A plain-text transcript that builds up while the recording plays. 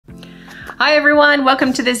Hi everyone,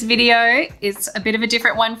 welcome to this video. It's a bit of a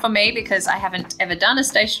different one for me because I haven't ever done a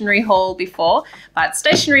stationery haul before, but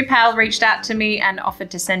Stationery Pal reached out to me and offered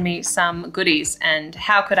to send me some goodies, and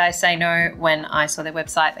how could I say no when I saw their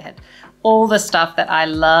website? They had all the stuff that I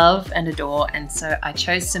love and adore, and so I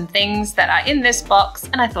chose some things that are in this box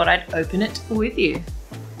and I thought I'd open it with you.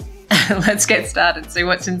 Let's get started, see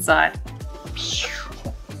what's inside.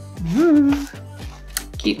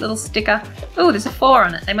 Cute little sticker. Oh, there's a 4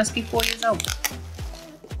 on it. They must be 4 years old.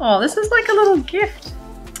 Oh, this is like a little gift.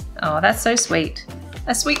 Oh, that's so sweet.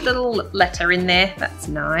 A sweet little letter in there. That's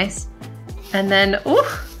nice. And then,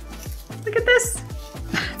 oh, look at this.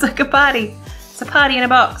 It's like a party. It's a party in a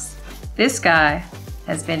box. This guy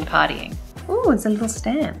has been partying. Oh, it's a little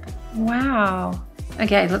stamp. Wow.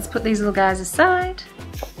 Okay, let's put these little guys aside.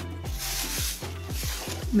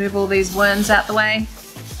 Move all these worms out the way.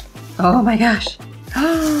 Oh my gosh.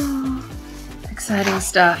 Exciting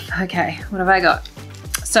stuff. Okay, what have I got?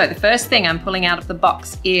 So the first thing I'm pulling out of the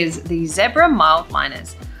box is the Zebra mild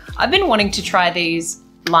liners. I've been wanting to try these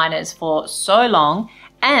liners for so long,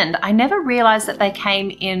 and I never realized that they came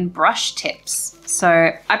in brush tips.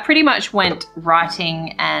 So I pretty much went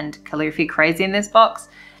writing and calligraphy crazy in this box,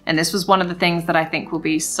 and this was one of the things that I think will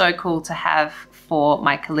be so cool to have for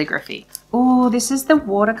my calligraphy. Oh, this is the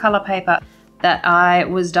watercolor paper that I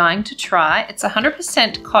was dying to try. It's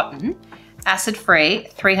 100% cotton, acid-free,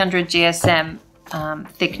 300 GSM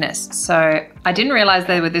thickness. So I didn't realize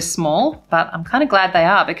they were this small, but I'm kind of glad they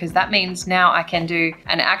are, because that means now I can do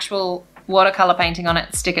an actual watercolor painting on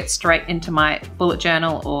it, stick it straight into my bullet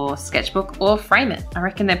journal or sketchbook, or frame it. I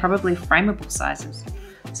reckon they're probably frameable sizes.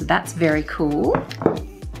 So that's very cool. I'm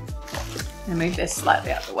gonna move this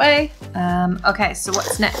slightly out of the way. Okay, so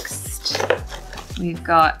what's next? We've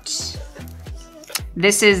got,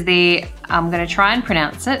 this is the, I'm gonna try and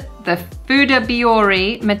pronounce it, the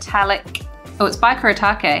Fudebiyori metallic, oh, it's by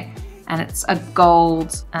Kuretake, and it's a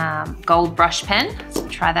gold brush pen. So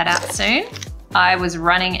try that out soon. I was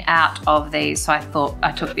running out of these, so I thought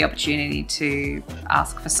I took the opportunity to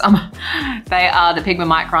ask for some. They are the Pigma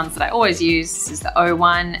Microns that I always use. This is the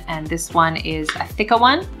O1, and this one is a thicker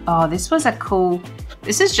one. Oh, this was a cool,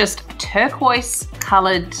 this is just a turquoise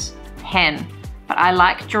colored pen, but I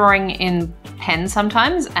like drawing in pens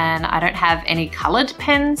sometimes, and I don't have any colored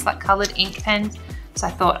pens, like colored ink pens, so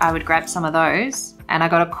I thought I would grab some of those. And I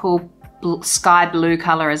got a cool sky blue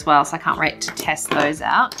color as well, so I can't wait to test those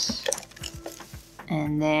out.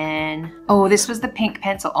 And then, oh, this was the pink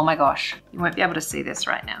pencil. Oh my gosh, you won't be able to see this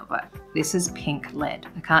right now, but this is pink lead.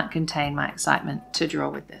 I can't contain my excitement to draw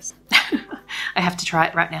with this. I have to try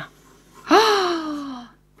it right now. Oh,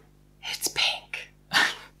 it's pink.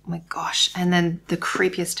 Oh my gosh, and then the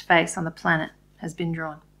creepiest face on the planet has been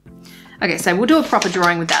drawn. Okay, so we'll do a proper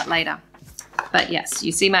drawing with that later. But yes,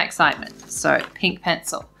 you see my excitement. So pink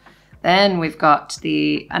pencil. Then we've got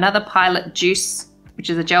another Pilot Juice, which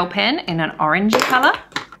is a gel pen in an orangey color.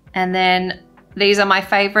 And then these are my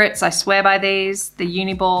favorites. I swear by these, the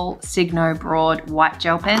Uniball Signo Broad white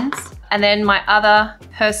gel pens. And then my other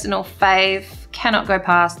personal fave, cannot go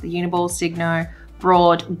past the Uniball Signo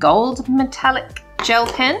Broad gold metallic gel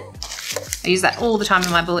pen. I use that all the time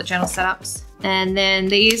in my bullet journal setups. And then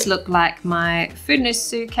these look like my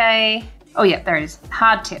Fudebiyori. Oh yeah, there it is,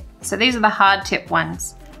 hard tip. So these are the hard tip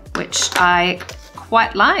ones, which I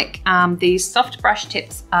quite like. These soft brush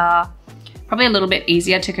tips are probably a little bit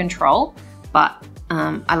easier to control, but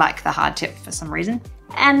I like the hard tip for some reason.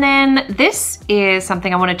 And then this is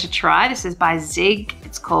something I wanted to try. This is by Zig.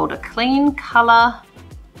 It's called a Clean Color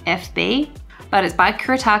FB, but it's by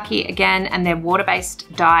Kuretake again, and they're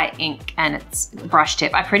water-based dye ink, and it's brush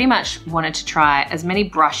tip. I pretty much wanted to try as many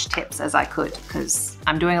brush tips as I could, because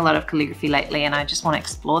I'm doing a lot of calligraphy lately and I just want to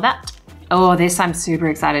explore that. Oh, this I'm super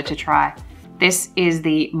excited to try. This is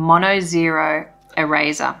the Mono Zero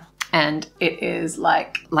eraser, and it is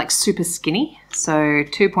like super skinny. So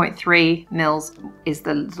 2.3 mils is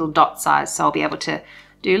the little dot size. So I'll be able to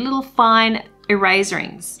do little fine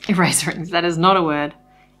eraserings. Eraserings, that is not a word.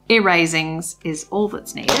 Erasings is all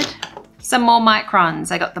that's needed. Some more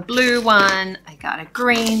Microns. I got the blue one, I got a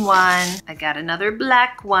green one, I got another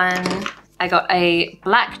black one. I got a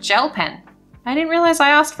black gel pen. I didn't realize I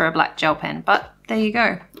asked for a black gel pen, but there you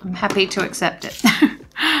go. I'm happy to accept it.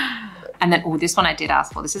 And then, oh, this one I did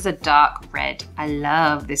ask for. This is a dark red. I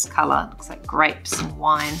love this color. Looks like grapes and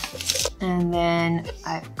wine. And then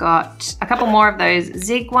I've got a couple more of those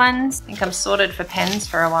Zig ones. I think I'm sorted for pens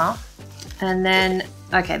for a while. And then,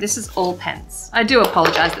 okay, this is all pens. I do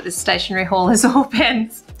apologize that this stationery haul is all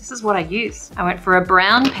pens. This is what I use. I went for a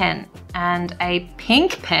brown pen and a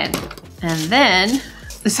pink pen. And then,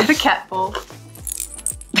 is that a cat ball?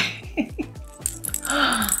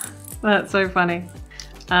 That's so funny.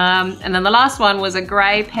 And then the last one was a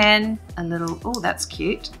grey pen, a little, oh, that's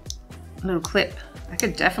cute. A little clip. I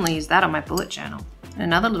could definitely use that on my bullet journal.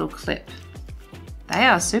 Another little clip. They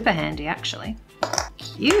are super handy, actually.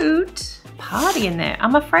 Cute. Party in there.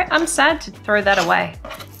 I'm sad to throw that away.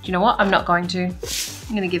 Do you know what? I'm not going to.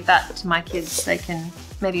 I'm gonna give that to my kids. They can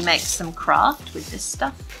maybe make some craft with this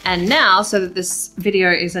stuff. And now, so that this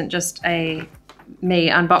video isn't just me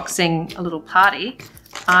unboxing a little party,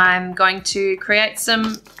 I'm going to create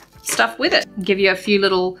some stuff with it. Give you a few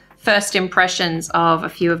little first impressions of a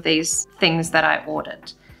few of these things that I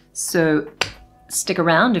ordered. So stick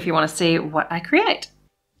around if you want to see what I create.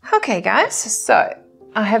 Okay guys, so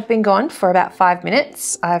I have been gone for about 5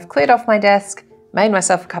 minutes. I've cleared off my desk, made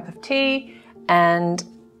myself a cup of tea, and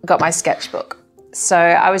got my sketchbook. So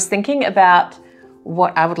I was thinking about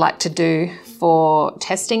what I would like to do for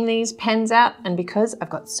testing these pens out, and because I've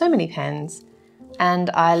got so many pens and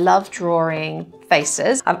I love drawing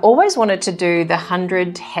faces, I've always wanted to do the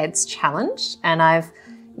 100 heads challenge, and I've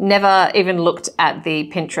never even looked at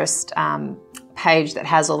the Pinterest page that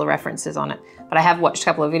has all the references on it. But I have watched a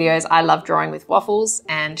couple of videos. I love drawing with Waffles,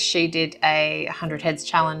 and she did a 100 heads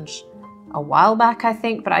challenge a while back, I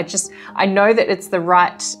think, but I know that it's the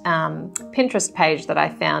right Pinterest page that I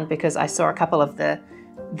found because I saw a couple of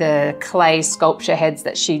the clay sculpture heads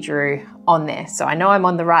that she drew on there. So I know I'm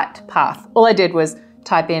on the right path. All I did was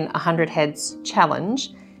type in 100 heads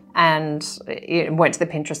challenge, and it went to the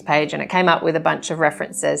Pinterest page, and it came up with a bunch of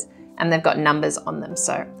references, and they've got numbers on them.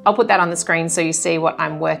 So I'll put that on the screen so you see what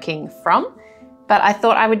I'm working from. But I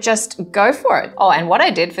thought I would just go for it. Oh, and what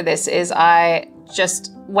I did for this is I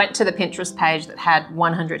just went to the Pinterest page that had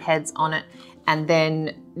 100 heads on it, and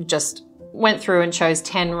then just went through and chose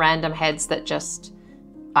 10 random heads that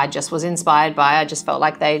I just was inspired by. I just felt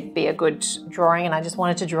like they'd be a good drawing, and I just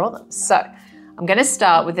wanted to draw them. So I'm gonna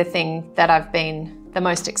start with the thing that I've been the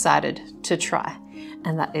most excited to try,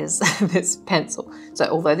 and that is this pencil. So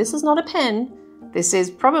although this is not a pen, this is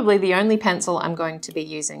probably the only pencil I'm going to be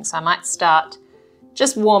using. So I might start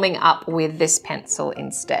just warming up with this pencil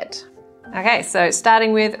instead. Okay, so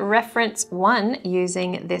starting with reference 1,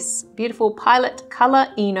 using this beautiful Pilot Color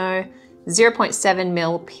Eno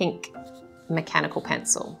 0.7mm pink mechanical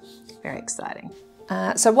pencil. Very exciting.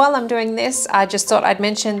 So while I'm doing this, I just thought I'd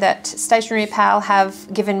mention that Stationery Pal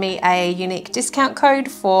have given me a unique discount code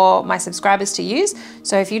for my subscribers to use.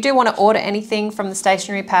 So if you do want to order anything from the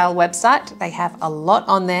Stationery Pal website, they have a lot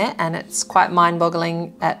on there, and it's quite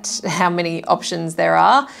mind-boggling at how many options there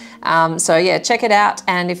are. So yeah, check it out.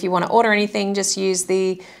 And if you want to order anything, just use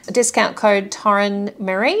the discount code Torryn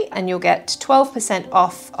Marie, and you'll get 12%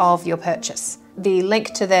 off of your purchase. The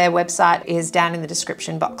link to their website is down in the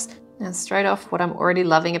description box. Now, straight off, what I'm already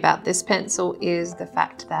loving about this pencil is the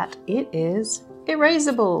fact that it is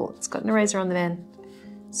erasable. It's got an eraser on the end,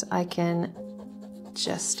 so I can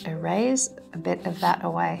just erase a bit of that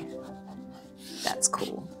away. That's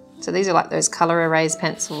cool. So these are like those color erase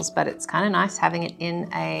pencils, but it's kind of nice having it in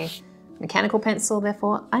a mechanical pencil,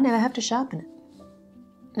 therefore I never have to sharpen it.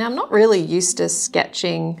 Now, I'm not really used to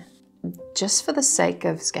sketching just for the sake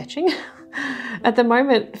of sketching. At the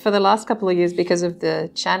moment, for the last couple of years, because of the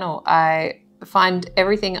channel, I find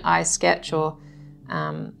everything I sketch or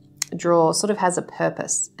draw sort of has a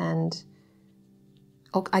purpose. And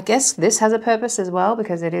I guess this has a purpose as well,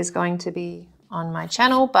 because it is going to be on my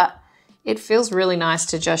channel, but it feels really nice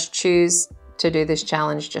to just choose to do this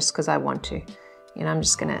challenge just because I want to. You know,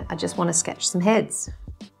 I just want to sketch some heads.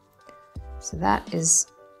 So that is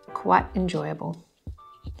quite enjoyable.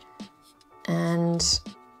 And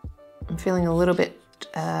I'm feeling a little bit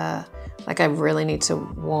like I really need to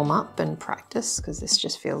warm up and practice, because this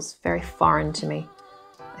just feels very foreign to me.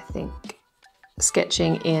 I think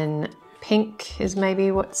sketching in pink is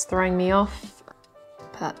maybe what's throwing me off,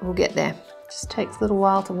 but we'll get there. Just takes a little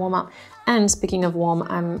while to warm up. And speaking of warm,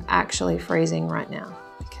 I'm actually freezing right now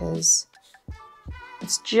because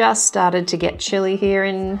it's just started to get chilly here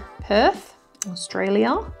in Perth,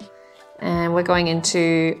 Australia, and we're going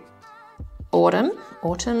into autumn,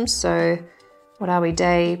 so what are we,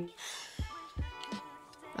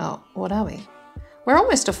 what are we? We're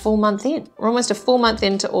almost a full month in. We're almost a full month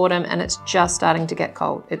into autumn, and it's just starting to get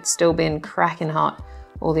cold. It's still been cracking hot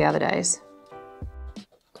all the other days.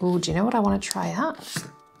 Ooh, do you know what I want to try out?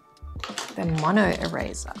 The mono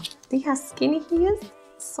eraser. See how skinny he is?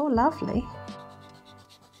 So lovely.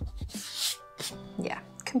 Yeah,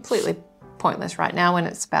 completely pointless right now when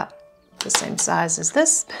it's about the same size as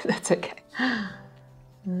this, but that's okay.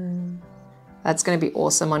 That's going to be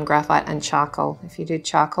awesome on graphite and charcoal. If you do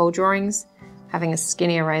charcoal drawings, having a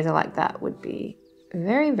skinny eraser like that would be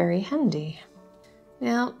very, very handy.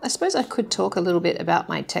 Now, I suppose I could talk a little bit about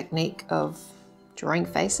my technique of drawing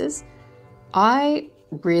faces. I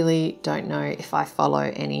really don't know if I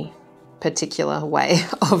follow any particular way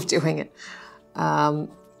of doing it.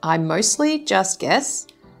 I mostly just guess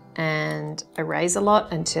and erase a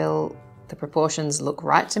lot until the proportions look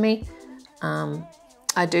right to me.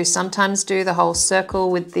 I do sometimes do the whole circle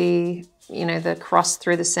with the, the cross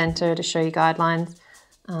through the center to show you guidelines,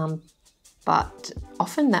 but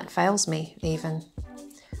often that fails me even.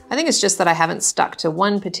 I think it's just that I haven't stuck to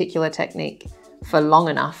one particular technique for long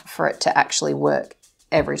enough for it to actually work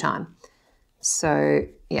every time. So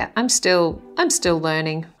yeah, I'm still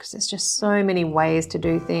learning because there's just so many ways to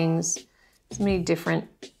do things, so many different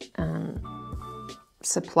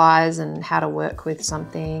supplies and how to work with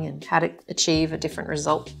something and how to achieve a different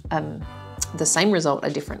result, the same result a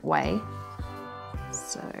different way.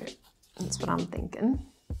 So that's what I'm thinking.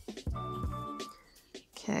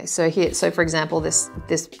 Okay, so for example, this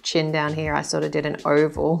chin down here, I sort of did an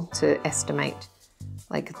oval to estimate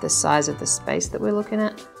like the size of the space that we're looking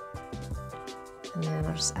at. And then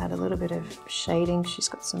I'll just add a little bit of shading. She's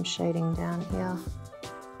got some shading down here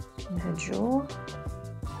in her jaw.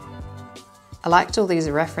 I liked all these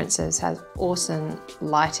references, has awesome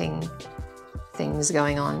lighting things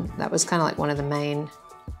going on. That was kind of like one of the main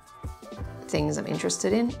things I'm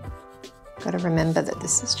interested in. Got to remember that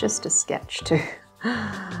this is just a sketch too.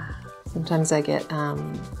 Sometimes I get,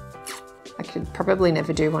 I could probably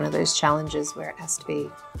never do one of those challenges where it has to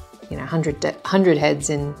be, 100 heads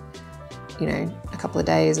in, a couple of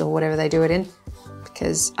days or whatever they do it in,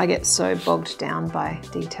 because I get so bogged down by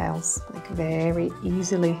details, like very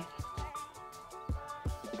easily.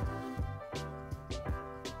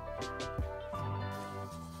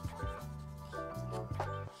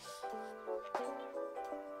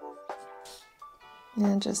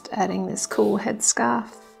 And just adding this cool headscarf.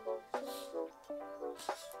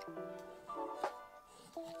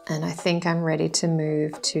 And I think I'm ready to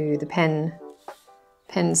move to the pen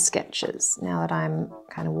sketches now that I'm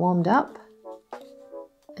kind of warmed up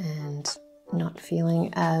and not feeling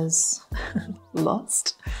as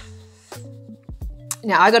lost.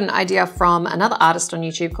 Now, I got an idea from another artist on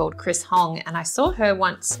YouTube called Chris Hong, and I saw her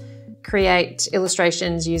once create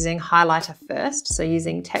illustrations using highlighter first, so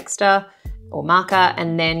using texture or marker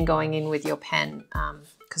and then going in with your pen,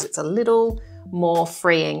 because it's a little more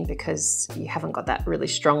freeing because you haven't got that really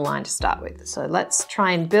strong line to start with. So let's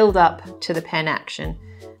try and build up to the pen action,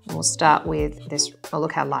 and we'll start with this. Oh,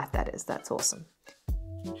 look how light that is. That's awesome.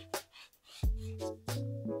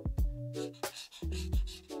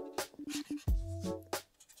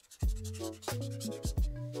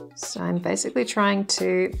 So I'm basically trying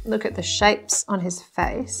to look at the shapes on his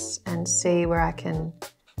face and see where I can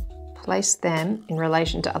place them in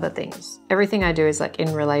relation to other things. Everything I do is like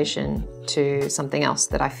in relation to something else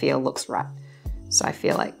that I feel looks right. So I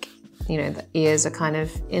feel like, the ears are kind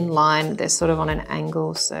of in line, they're sort of on an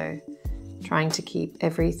angle, so trying to keep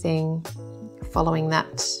everything following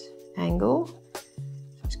that angle.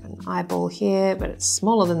 I've got an eyeball here, but it's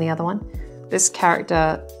smaller than the other one. This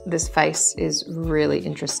character, this face is really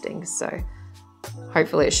interesting, so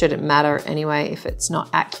hopefully it shouldn't matter anyway if it's not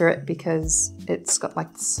accurate, because it's got like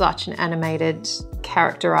such an animated,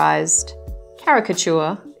 characterized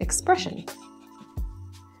caricature expression.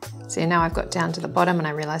 See, now I've got down to the bottom and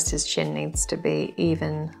I realized his chin needs to be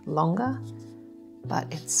even longer, but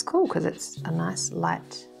it's cool because it's a nice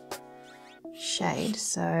light shade,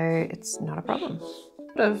 so it's not a problem.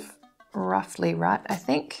 Sort of roughly right, I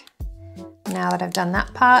think. Now that I've done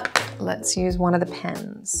that part, let's use one of the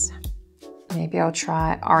pens. Maybe I'll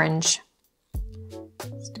try orange.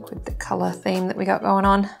 Stick with the color theme that we got going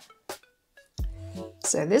on.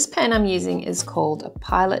 So this pen I'm using is called a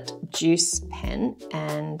Pilot Juice pen,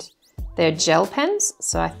 and they're gel pens.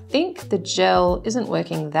 So I think the gel isn't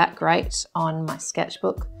working that great on my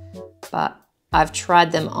sketchbook, but I've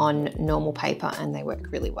tried them on normal paper and they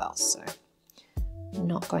work really well. So I'm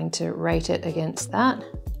not going to rate it against that.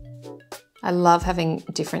 I love having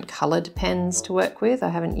different colored pens to work with. I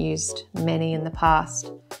haven't used many in the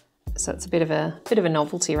past, so it's a bit of a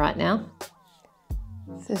novelty right now.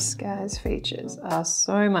 This guy's features are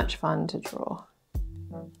so much fun to draw.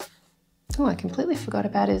 Oh, I completely forgot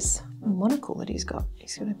about his monocle that he's got.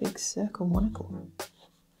 He's got a big circle monocle.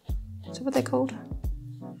 Is that what they're called?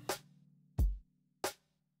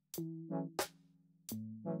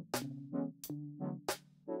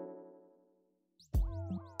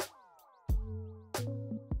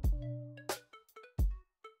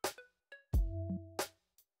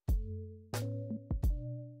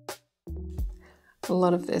 A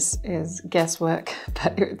lot of this is guesswork,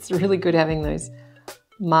 but it's really good having those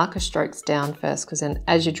marker strokes down first, because then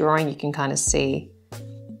as you're drawing you can kind of see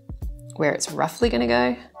where it's roughly going to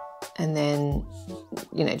go, and then,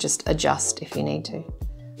 you know, just adjust if you need to.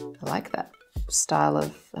 I like that style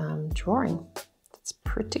of drawing. It's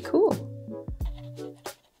pretty cool.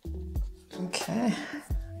 Okay,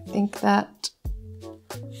 I think that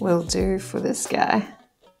will do for this guy.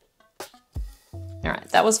 All right,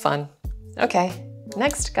 that was fun. Okay,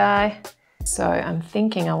 next guy. So I'm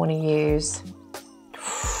thinking I want to use,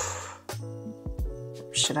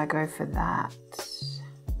 should I go for that?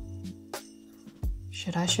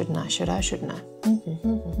 Should I, shouldn't I, should I, shouldn't I?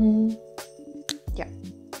 Yeah,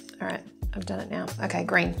 all right, I've done it now. Okay,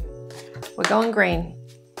 green. We're going green.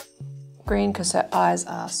 Green because her eyes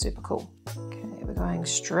are super cool. Okay, we're going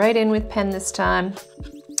straight in with pen this time.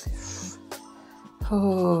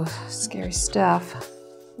 Oh, scary stuff.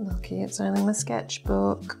 Lucky it's only my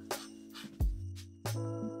sketchbook.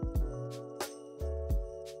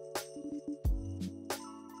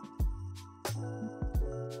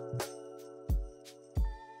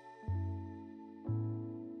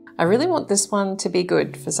 I really want this one to be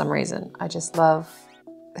good for some reason. I just love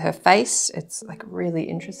her face. It's like really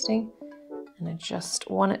interesting, and I just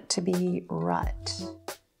want it to be right.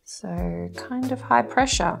 So kind of high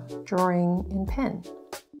pressure drawing in pen.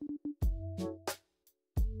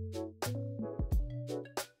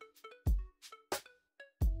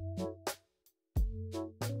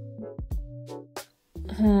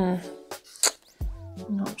 I'm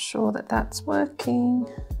not sure that that's working.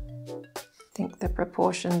 I think the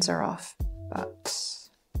proportions are off, but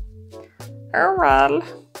oh well.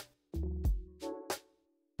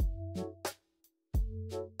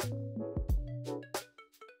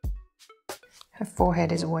 Her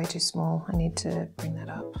forehead is way too small. I need to bring that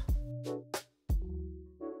up.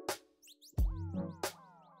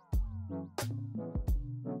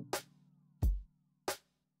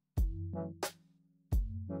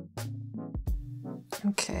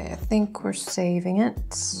 Okay, I think we're saving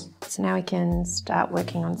it. So now we can start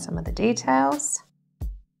working on some of the details.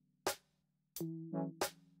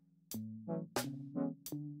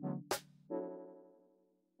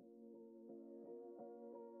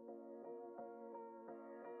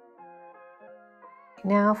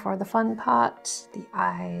 Now for the fun part, the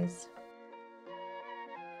eyes.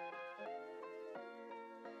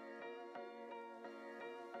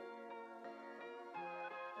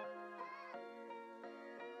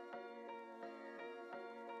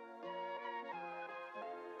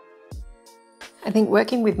 I think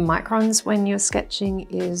working with microns when you're sketching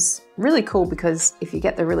is really cool, because if you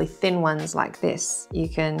get the really thin ones like this, you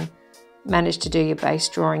can manage to do your base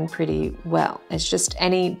drawing pretty well. It's just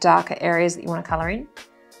any darker areas that you want to colour in,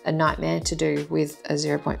 a nightmare to do with a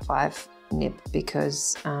 0.5 nib,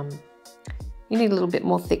 because you need a little bit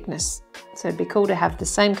more thickness. So it'd be cool to have the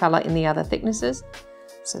same colour in the other thicknesses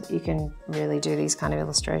so that you can really do these kind of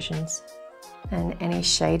illustrations. And any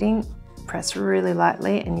shading, press really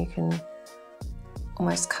lightly and you can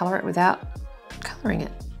almost colour it without colouring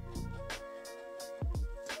it.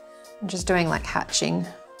 I'm just doing like hatching,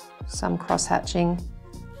 some cross hatching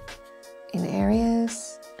in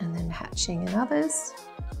areas and then hatching in others.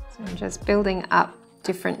 So I'm just building up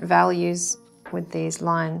different values with these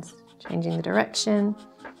lines, changing the direction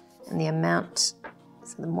and the amount.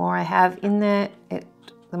 So the more I have in there,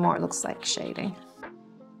 the more it looks like shading.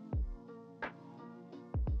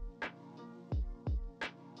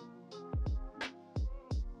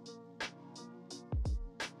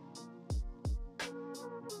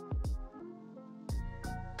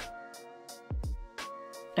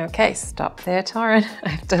 Okay, stop there, Torryn. I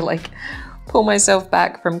have to like pull myself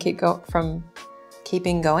back from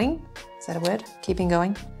keeping going. Is that a word? Keeping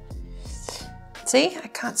going. See, I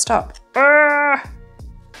can't stop. All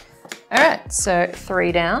right, so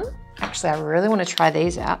 3 down. Actually, I really want to try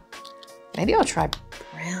these out. Maybe I'll try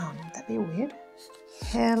brown. Would that be weird?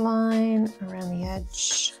 Hairline around the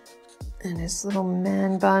edge. And his little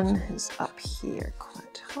man bun is up here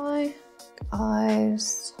quite high.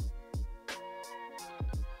 Eyes.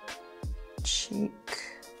 Cheek,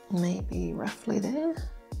 maybe roughly there.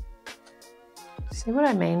 See what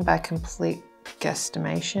I mean by complete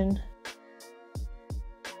guesstimation?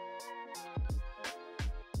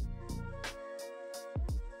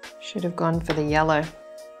 Should have gone for the yellow.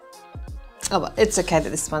 Oh, well, it's okay that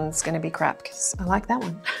this one's going to be crap because I like that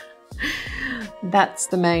one. That's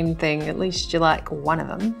the main thing. At least you like one of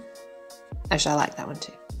them. Actually, I like that one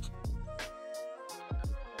too.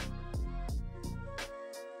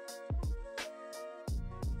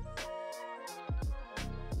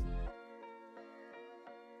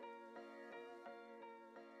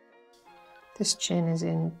 This chin is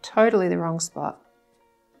in totally the wrong spot.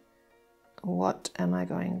 what am I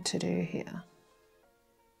going to do here?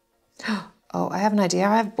 Oh, I have an idea.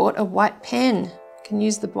 I've bought a white pen. I can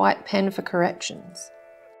use the white pen for corrections.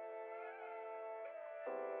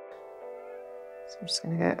 So I'm just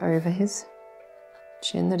going to go over his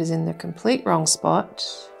chin that is in the complete wrong spot.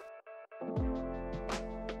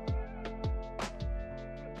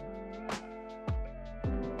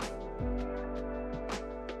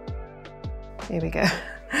 There we go.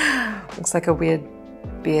 Looks like a weird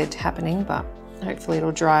beard happening, but hopefully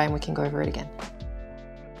it'll dry and we can go over it again.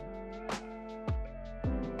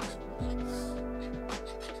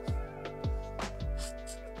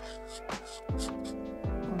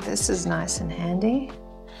 This is nice and handy,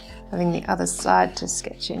 having the other side to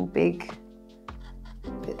sketch in big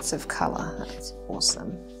bits of colour. That's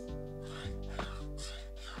awesome.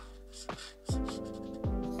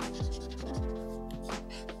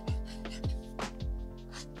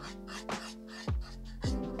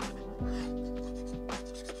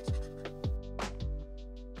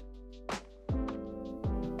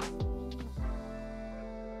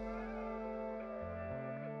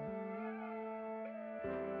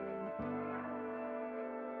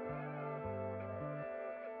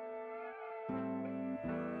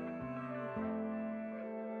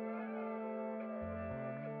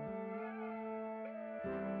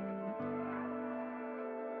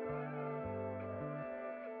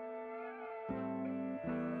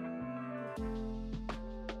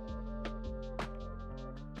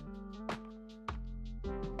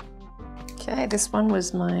 Okay, this one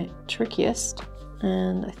was my trickiest,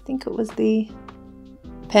 and I think it was the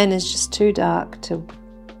pen is just too dark to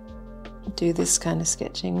do this kind of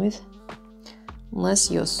sketching with, unless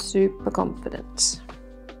you're super confident.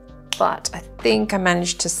 But I think I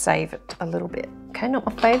managed to save it a little bit. Okay, not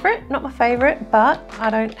my favorite, but I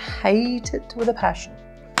don't hate it with a passion.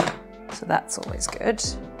 So that's always good.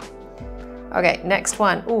 Okay, next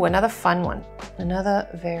one. Oh, another fun one. Another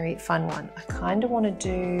very fun one. I kind of want to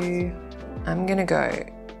do, I'm gonna go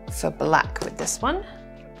for black with this one.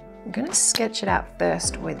 I'm gonna sketch it out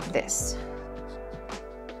first with this.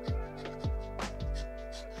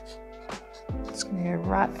 Just gonna go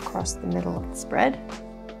right across the middle of the spread.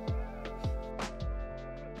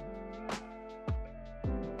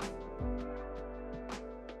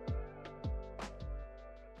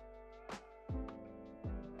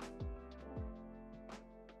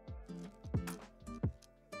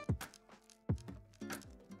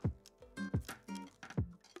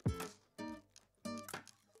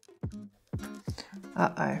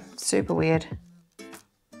 Uh-oh, super weird.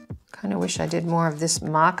 Kind of wish I did more of this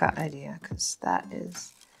marker idea, because that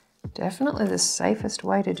is definitely the safest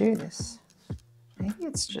way to do this. Maybe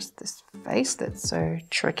it's just this face that's so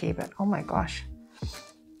tricky, but oh my gosh.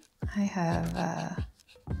 I have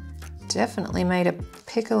definitely made a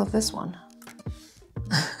pickle of this one.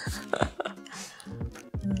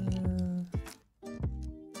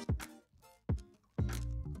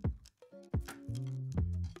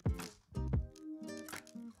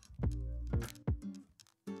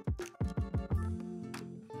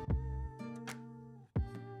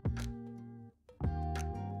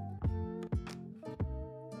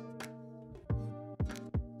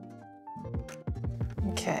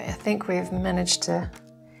 Okay, I think we've managed to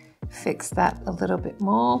fix that a little bit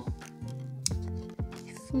more.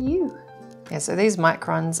 Phew. Yeah, so these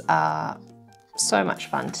Microns are so much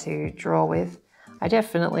fun to draw with. I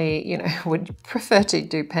definitely, you know, would prefer to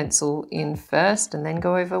do pencil in first and then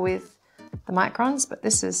go over with the Microns, but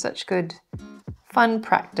this is such good fun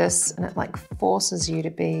practice, and it like forces you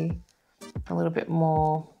to be a little bit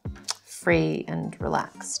more free and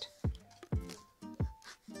relaxed.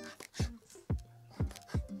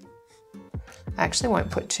 I actually won't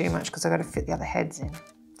put too much because I've got to fit the other heads in.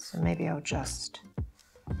 So maybe I'll just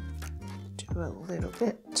do a little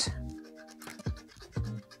bit.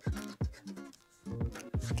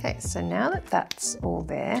 Okay, so now that that's all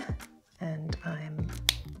there and I'm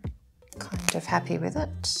kind of happy with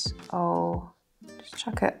it, I'll just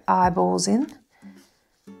chuck her eyeballs in,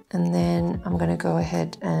 and then I'm going to go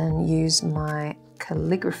ahead and use my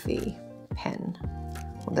calligraphy pen,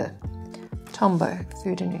 or the Tombow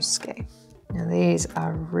Fudebiyori. Now these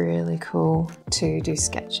are really cool to do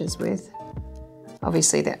sketches with.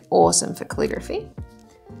 Obviously they're awesome for calligraphy,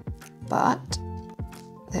 but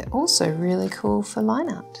they're also really cool for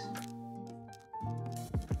line art.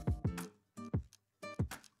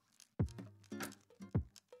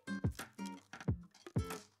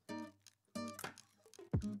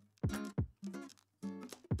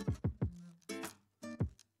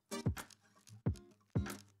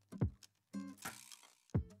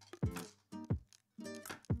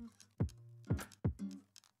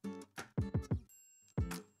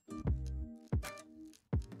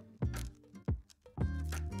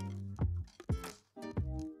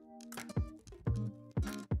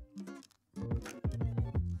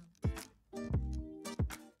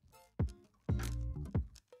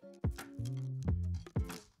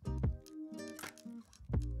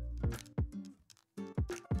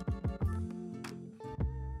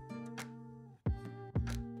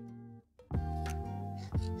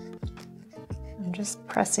 I'm just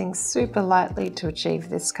pressing super lightly to achieve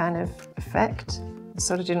this kind of effect. I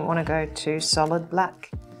sort of didn't want to go too solid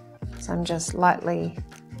black, so I'm just lightly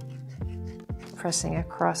pressing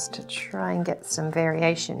across to try and get some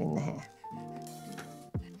variation in the hair.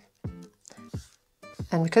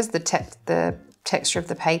 And because the texture of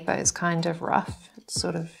the paper is kind of rough, it's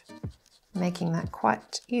sort of making that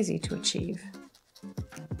quite easy to achieve.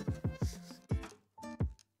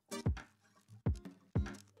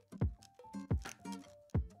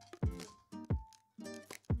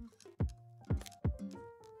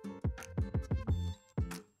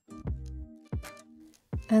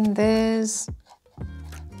 And there's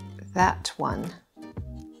that one.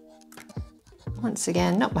 Once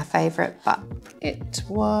again, not my favorite, but it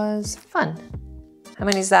was fun. How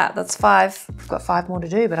many is that? That's 5. I've got 5 more to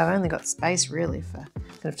do, but I've only got space really for, I'm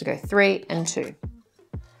gonna have to go 3 and 2.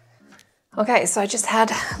 Okay, so I just had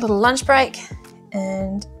a little lunch break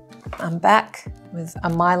and I'm back with a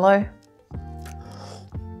Milo.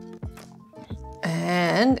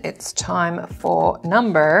 And it's time for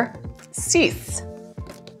number 6.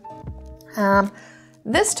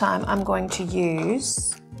 This time I'm going to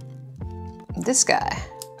use this guy.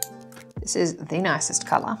 This is the nicest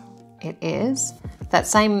color. It is that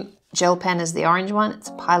same gel pen as the orange one. It's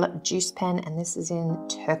a Pilot Juice pen, and this is in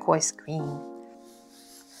turquoise green. I'm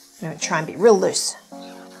gonna try and be real loose.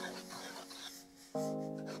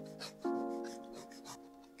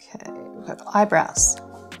 Okay, we've got eyebrows.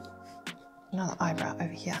 Another eyebrow over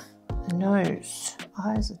here. The nose.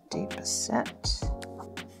 Eyes are deeper set.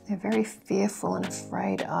 They're very fearful and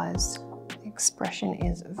afraid eyes. The expression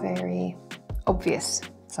is very obvious.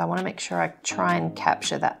 So I want to make sure I try and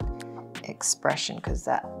capture that expression, because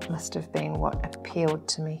that must have been what appealed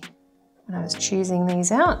to me when I was choosing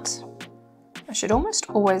these out. I should almost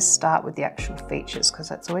always start with the actual features, because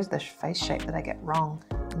that's always the face shape that I get wrong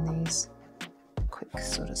in these quick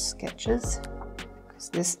sort of sketches. Because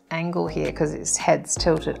this angle here, because his head's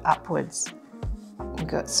tilted upwards, we've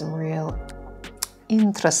got some real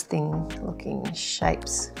interesting looking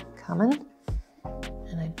shapes coming.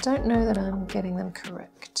 And I don't know that I'm getting them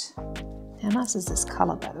correct. How nice is this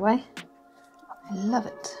color, by the way? I love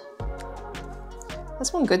it.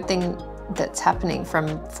 That's one good thing that's happening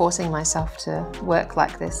from forcing myself to work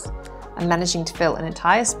like this. I'm managing to fill an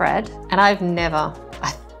entire spread, and I've never,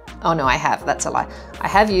 oh no, I have, that's a lie. I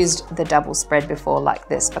have used the double spread before like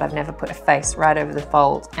this, but I've never put a face right over the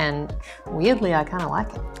fold, and weirdly, I kind of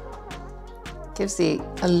like it. Gives the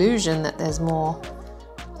illusion that there's more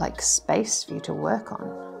like space for you to work on.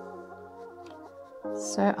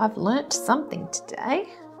 So I've learnt something today.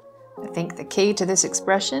 I think the key to this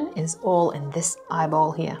expression is all in this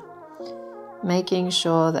eyeball here. Making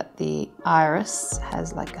sure that the iris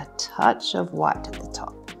has like a touch of white at the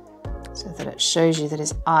top, so that it shows you that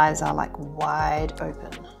his eyes are like wide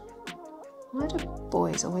open. Why do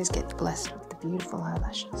boys always get blessed with the beautiful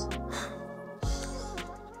eyelashes?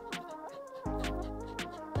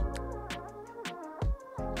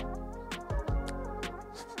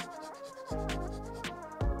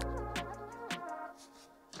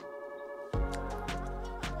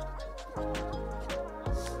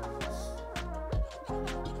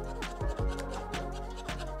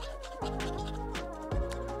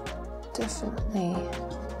 Definitely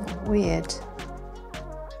a weird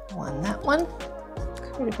one. That one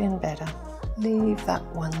could have been better. Leave that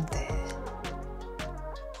one there.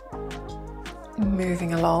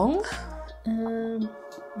 Moving along,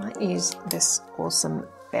 might use this awesome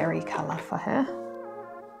berry color for her.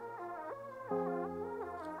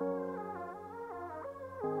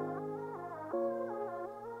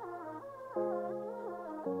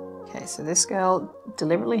 Okay, so this girl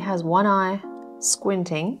deliberately has one eye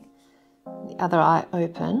squinting, the other eye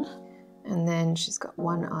open, and then she's got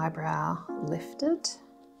one eyebrow lifted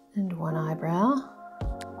and one eyebrow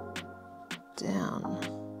down.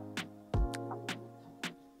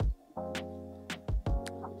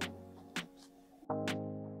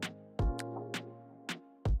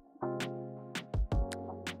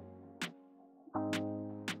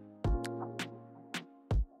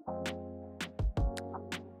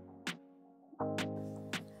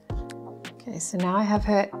 Okay, so now I have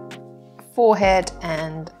her forehead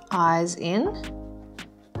and eyes in.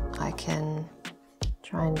 I can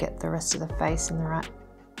try and get the rest of the face in the right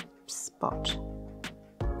spot.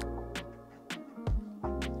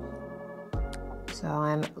 So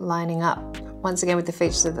I'm lining up once again with the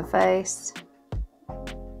features of the face,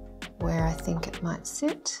 where I think it might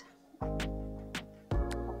sit.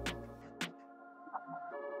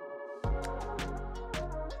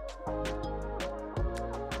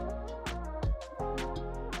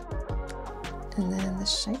 And then the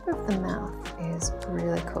shape of the mouth is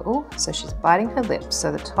really cool. So she's biting her lips,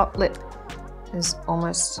 so the top lip is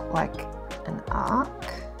almost like an arc.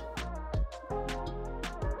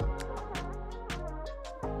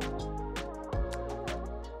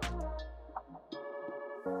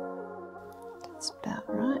 That's about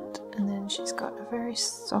right. And then she's got a very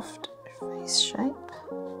soft face shape.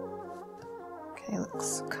 Okay,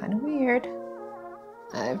 looks kind of weird.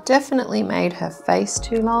 I've definitely made her face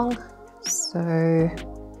too long, so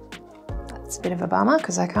that's a bit of a bummer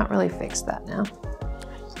because I can't really fix that now.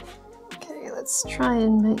 Okay, let's try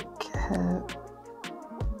and make her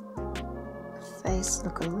face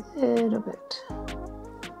look a little bit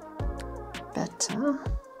better.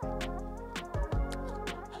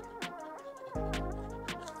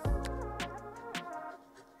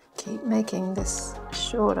 Keep making this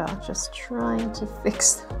shorter, just trying to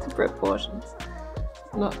fix the proportions.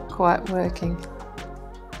 Not quite working.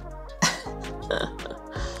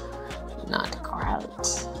 Not quite.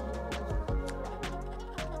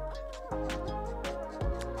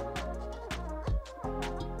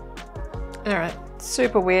 All right,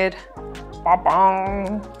 super weird.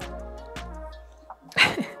 Ba-bong.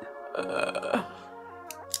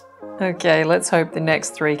 Okay, let's hope the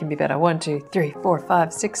next 3 can be better. 1, 2, 3, 4,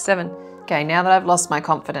 5, 6, 7. Okay, now that I've lost my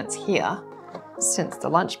confidence here since the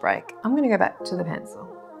lunch break, I'm gonna go back to the pencil.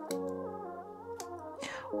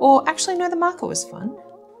 Or actually, no, the marker was fun.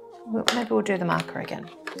 Well, maybe we'll do the marker again.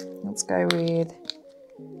 Let's go with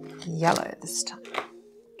yellow this time.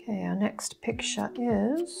 Okay, our next picture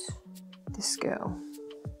is this girl,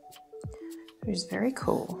 who's very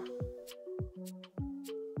cool.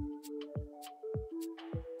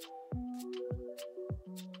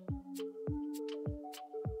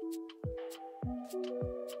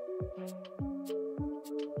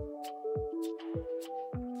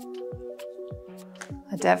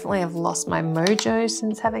 I definitely have lost my mojo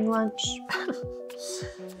since having lunch.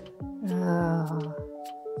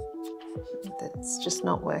 It's just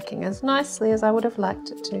not working as nicely as I would have liked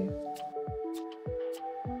it to.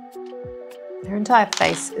 Her entire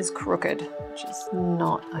face is crooked, which is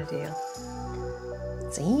not ideal.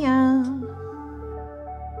 See ya!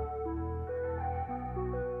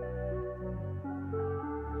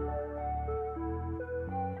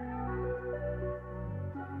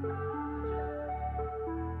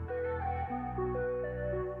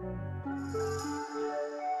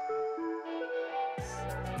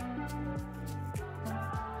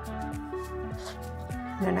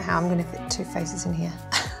 I don't know how I'm going to fit 2 faces in here.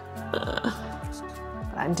 But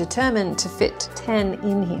I'm determined to fit 10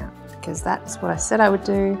 in here because that's what I said I would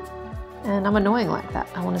do, and I'm annoying like that.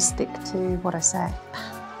 I want to stick to what I say.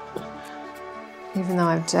 Even though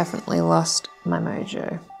I've definitely lost my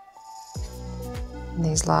mojo in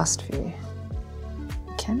these last few.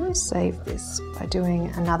 Can I save this by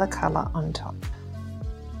doing another colour on top?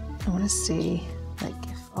 I want to see like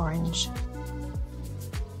if orange,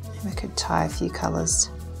 maybe I could tie a few colours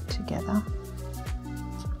together.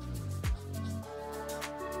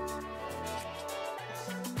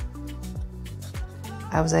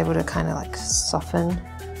 I was able to kind of like soften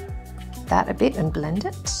that a bit and blend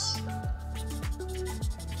it.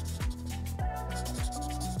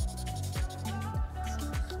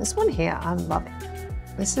 This one here, I'm loving.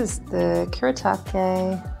 This is the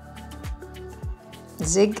Kuretake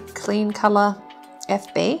Zig Clean Color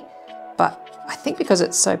FB, but I think because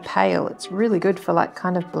it's so pale, it's really good for like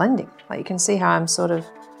kind of blending. Like you can see how I'm sort of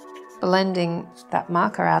blending that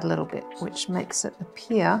marker out a little bit, which makes it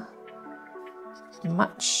appear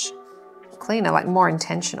much cleaner, like more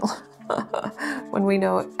intentional, when we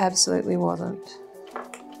know it absolutely wasn't.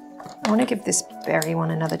 I want to give this berry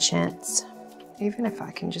one another chance. Even if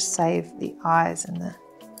I can just save the eyes and the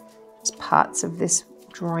parts of this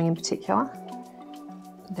drawing in particular,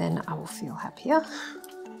 then I will feel happier.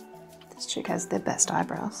 This chick has the best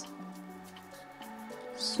eyebrows.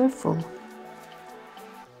 So full.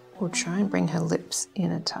 We'll try and bring her lips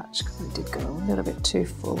in a touch because we did go a little bit too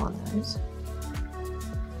full on those.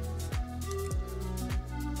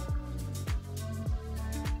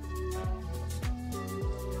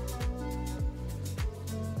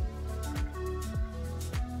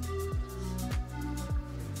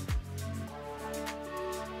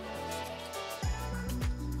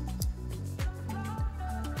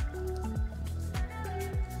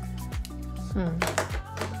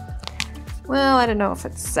 Well, I don't know if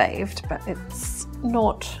it's saved, but it's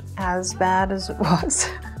not as bad as it was.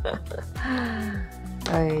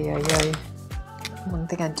 One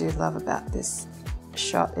thing I do love about this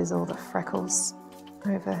shot is all the freckles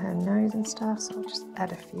over her nose and stuff, so I'll just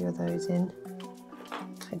add a few of those in.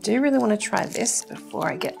 I do really want to try this before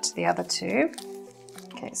I get to the other two.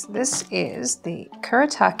 Okay, so this is the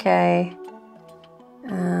Kuretake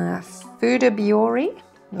Fudebiyori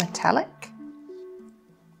metallic.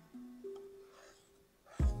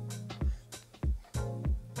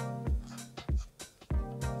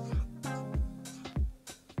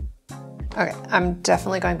 Okay, I'm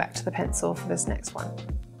definitely going back to the pencil for this next one.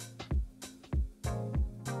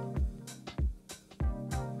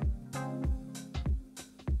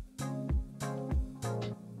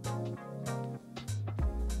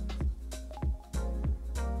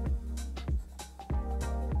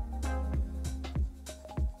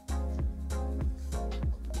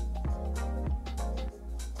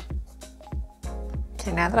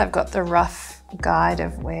 Okay, now that I've got the rough guide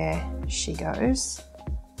of where she goes,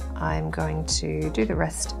 I'm going to do the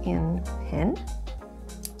rest in pen,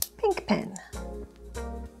 pink pen.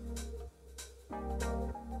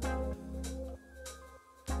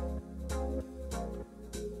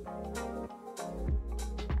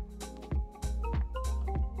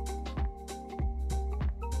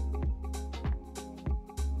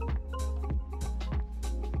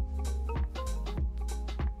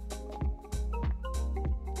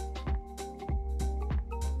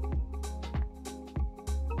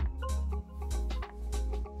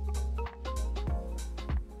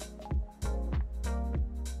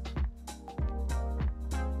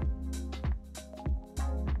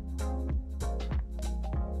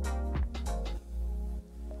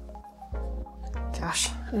 Gosh,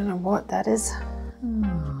 I don't know what that is. Oh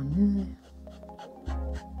no.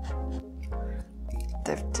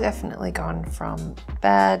 They've definitely gone from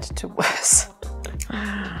bad to worse.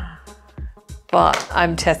 But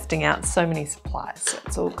I'm testing out so many supplies, so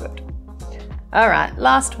it's all good. All right,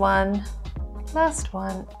 last one. Last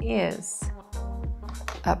one is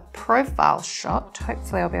a profile shot.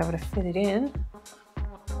 Hopefully I'll be able to fit it in.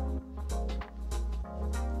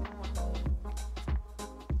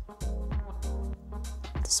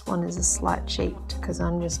 This one is a slight cheat because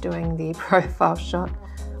I'm just doing the profile shot,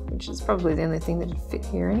 which is probably the only thing that would fit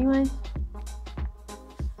here anyway.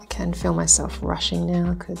 I can feel myself rushing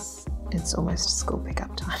now because it's almost school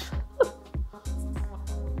pickup time.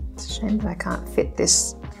 It's a shame that I can't fit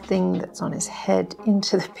this thing that's on his head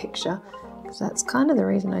into the picture, because that's kind of the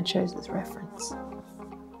reason I chose this reference.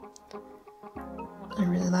 I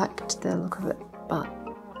really liked the look of it, but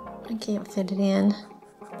I can't fit it in.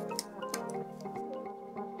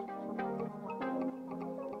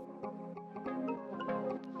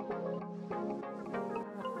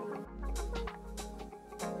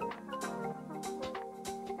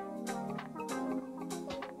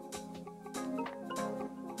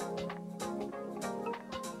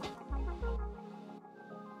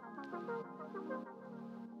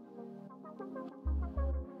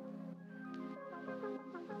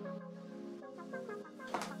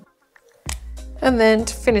 And then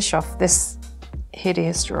to finish off this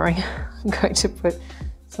hideous drawing, I'm going to put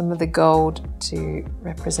some of the gold to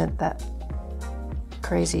represent that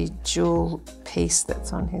crazy jewel piece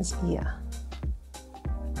that's on his ear.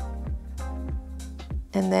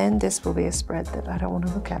 And then this will be a spread that I don't want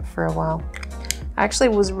to look at for a while. I actually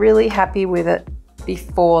was really happy with it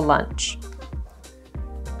before lunch.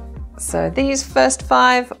 So these first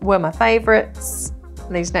 5 were my favorites.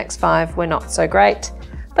 These next 5 were not so great,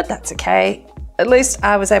 but that's okay. At least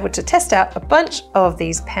I was able to test out a bunch of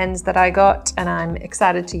these pens that I got, and I'm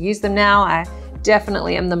excited to use them now. I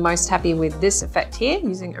definitely am the most happy with this effect here,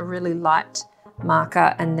 using a really light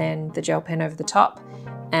marker and then the gel pen over the top.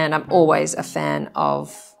 And I'm always a fan of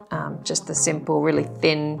just the simple, really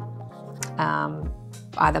thin,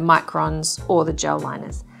 either Microns or the gel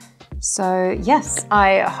liners. So yes,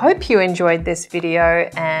 I hope you enjoyed this video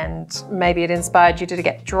and maybe it inspired you to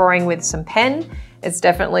get drawing with some pen. It's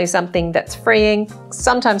definitely something that's freeing,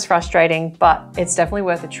 sometimes frustrating, but it's definitely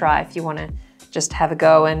worth a try if you want to just have a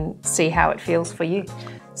go and see how it feels for you.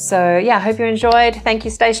 So yeah, I hope you enjoyed. Thank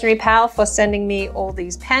you Stationery Pal for sending me all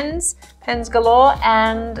these pens galore,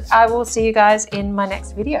 and I will see you guys in my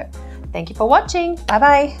next video. Thank you for watching. Bye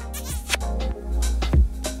bye.